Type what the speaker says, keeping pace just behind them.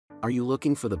Are you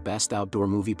looking for the best outdoor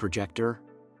movie projector?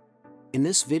 In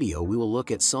this video we will look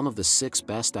at some of the 6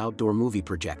 best outdoor movie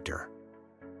projector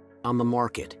on the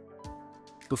market.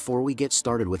 Before we get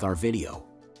started with our video,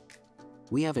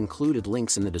 we have included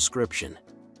links in the description,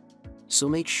 so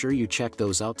make sure you check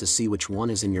those out to see which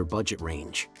one is in your budget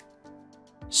range.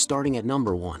 Starting at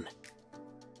number 1.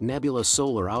 Nebula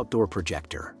Solar Outdoor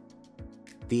Projector.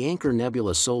 The Anker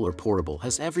Nebula Solar Portable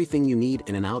has everything you need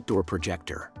in an outdoor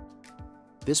projector.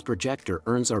 This projector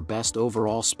earns our best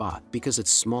overall spot because it's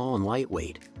small and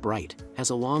lightweight, bright, has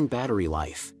a long battery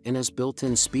life, and has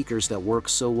built-in speakers that work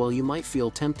so well you might feel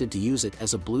tempted to use it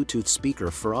as a Bluetooth speaker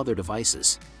for other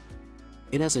devices.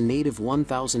 It has a native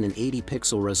 1080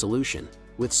 pixel resolution,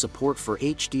 with support for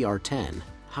HDR10,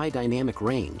 high dynamic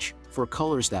range, for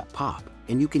colors that pop,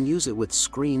 and you can use it with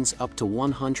screens up to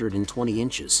 120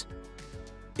 inches.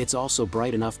 It's also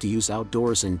bright enough to use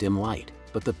outdoors in dim light,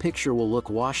 but the picture will look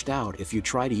washed out if you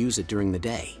try to use it during the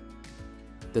day.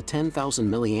 The 10,000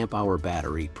 mAh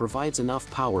battery provides enough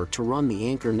power to run the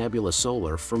Anker Nebula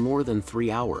Solar for more than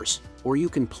 3 hours, or you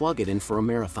can plug it in for a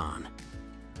marathon.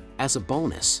 As a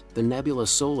bonus, the Nebula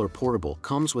Solar Portable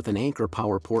comes with an Anker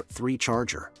PowerPort 3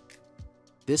 charger.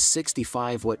 This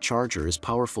 65-watt charger is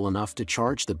powerful enough to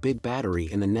charge the big battery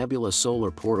in the Nebula Solar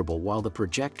Portable while the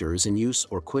projector is in use,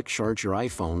 or quick charge your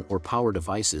iPhone or power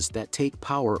devices that take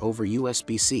power over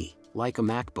USB-C, like a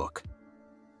MacBook.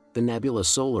 The Nebula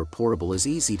Solar Portable is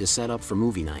easy to set up for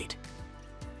movie night.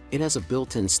 It has a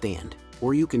built-in stand,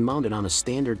 or you can mount it on a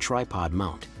standard tripod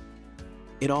mount.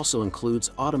 It also includes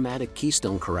automatic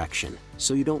keystone correction,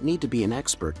 so you don't need to be an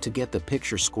expert to get the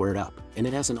picture squared up, and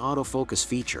it has an autofocus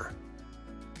feature.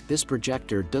 This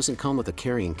projector doesn't come with a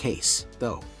carrying case,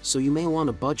 though, so you may want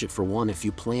to budget for one if you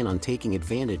plan on taking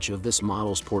advantage of this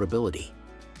model's portability.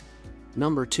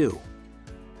 Number 2.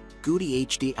 GOODEE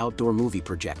HD Outdoor Movie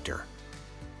Projector.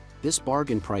 This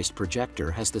bargain-priced projector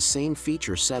has the same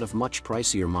feature set of much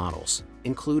pricier models,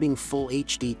 including full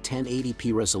HD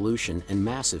 1080p resolution and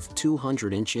massive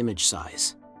 200-inch image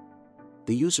size.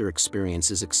 The user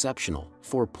experience is exceptional,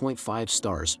 4.5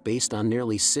 stars based on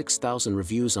nearly 6,000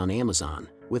 reviews on Amazon,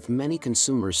 with many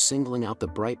consumers singling out the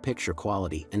bright picture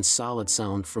quality and solid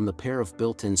sound from the pair of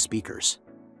built-in speakers.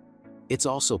 It's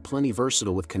also plenty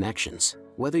versatile with connections,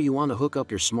 whether you want to hook up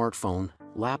your smartphone,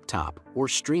 laptop, or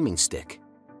streaming stick.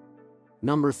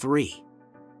 Number 3.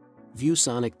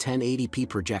 VIEWSONIC 1080p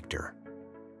Projector.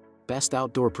 Best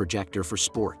outdoor projector for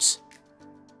sports.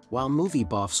 While movie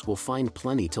buffs will find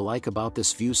plenty to like about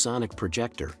this VIEWSONIC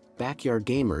projector, backyard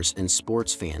gamers and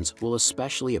sports fans will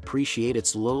especially appreciate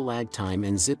its low lag time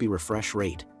and zippy refresh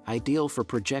rate, ideal for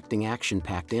projecting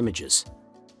action-packed images.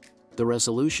 The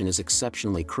resolution is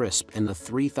exceptionally crisp and the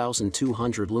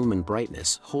 3200 lumen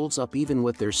brightness holds up even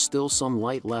with there's still some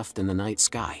light left in the night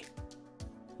sky.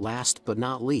 Last but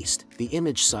not least, the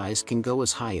image size can go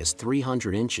as high as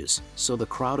 300 inches, so the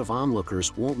crowd of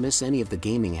onlookers won't miss any of the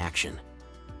gaming action.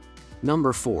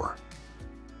 Number 4.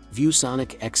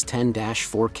 VIEWSONIC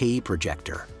X10-4K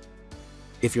Projector.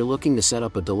 If you're looking to set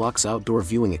up a deluxe outdoor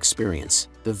viewing experience,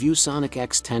 the VIEWSONIC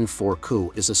X10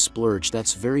 4K is a splurge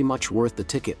that's very much worth the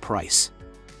ticket price.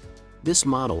 This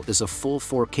model is a full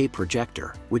 4K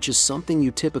projector, which is something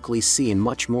you typically see in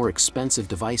much more expensive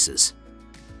devices.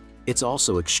 It's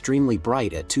also extremely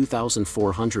bright at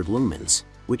 2400 lumens,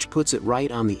 which puts it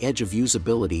right on the edge of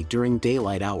usability during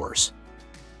daylight hours.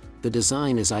 The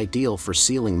design is ideal for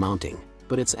ceiling mounting,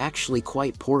 but it's actually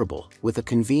quite portable, with a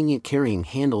convenient carrying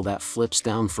handle that flips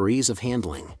down for ease of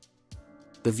handling.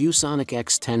 The VIEWSONIC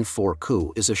X10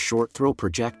 4K is a short-throw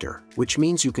projector, which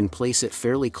means you can place it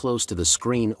fairly close to the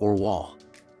screen or wall.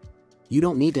 You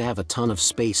don't need to have a ton of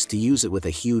space to use it with a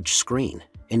huge screen,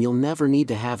 and you'll never need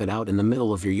to have it out in the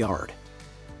middle of your yard.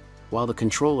 While the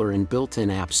controller and built-in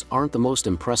apps aren't the most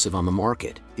impressive on the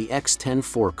market, the X10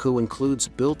 4K includes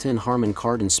built-in Harman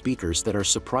Kardon speakers that are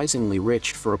surprisingly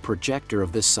rich for a projector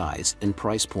of this size and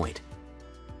price point.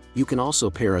 You can also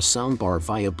pair a soundbar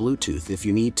via Bluetooth if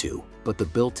you need to, but the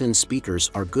built-in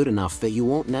speakers are good enough that you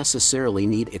won't necessarily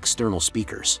need external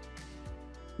speakers.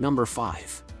 Number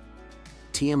 5.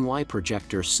 TMY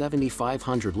Projector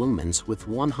 7500 lumens with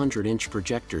 100-inch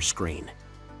projector screen.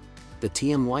 The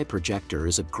TMY projector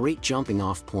is a great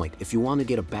jumping-off point if you want to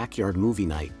get a backyard movie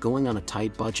night going on a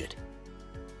tight budget.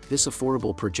 This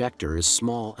affordable projector is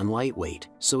small and lightweight,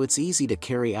 so it's easy to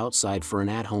carry outside for an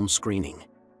at-home screening.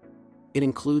 It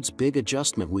includes big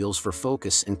adjustment wheels for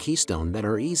focus and keystone that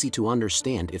are easy to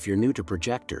understand if you're new to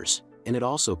projectors, and it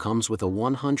also comes with a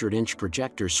 100-inch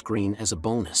projector screen as a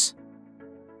bonus.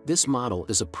 This model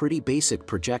is a pretty basic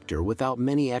projector without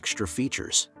many extra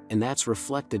features, and that's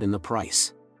reflected in the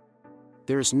price.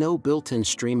 There's no built-in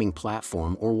streaming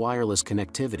platform or wireless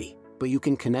connectivity, but you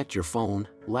can connect your phone,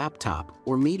 laptop,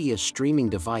 or media streaming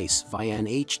device via an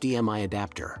HDMI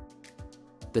adapter.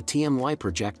 The TMY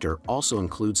projector also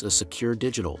includes a secure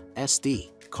digital,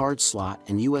 SD, card slot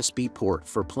and USB port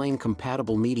for playing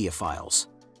compatible media files.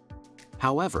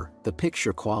 However, the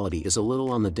picture quality is a little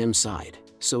on the dim side,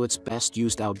 so it's best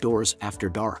used outdoors after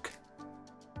dark.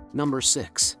 Number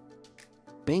 6.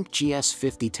 BenQ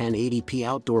GS50 1080p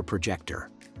Outdoor Projector.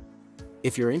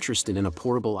 If you're interested in a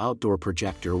portable outdoor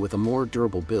projector with a more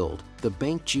durable build, the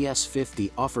BenQ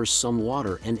GS50 offers some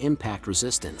water and impact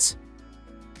resistance.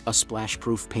 A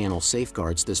splash-proof panel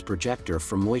safeguards this projector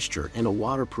from moisture, and a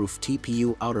waterproof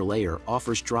TPU outer layer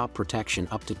offers drop protection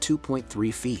up to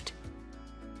 2.3 feet.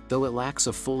 Though it lacks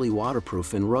a fully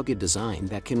waterproof and rugged design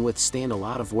that can withstand a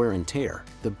lot of wear and tear,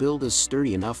 the build is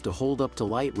sturdy enough to hold up to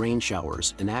light rain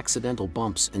showers and accidental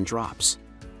bumps and drops.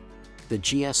 The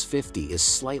GS50 is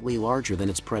slightly larger than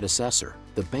its predecessor,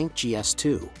 the BenQ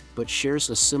GS2, but shares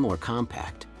a similar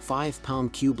compact,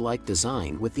 5-pound cube-like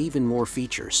design with even more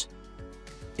features.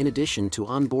 In addition to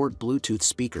onboard Bluetooth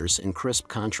speakers and crisp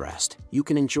contrast, you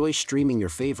can enjoy streaming your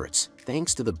favorites,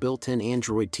 thanks to the built-in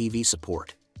Android TV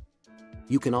support.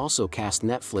 You can also cast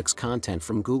Netflix content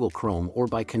from Google Chrome or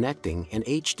by connecting an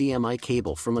HDMI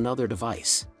cable from another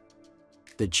device.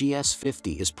 The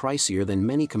GS50 is pricier than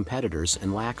many competitors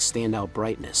and lacks standout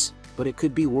brightness, but it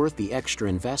could be worth the extra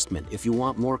investment if you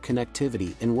want more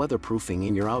connectivity and weatherproofing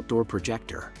in your outdoor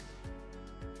projector.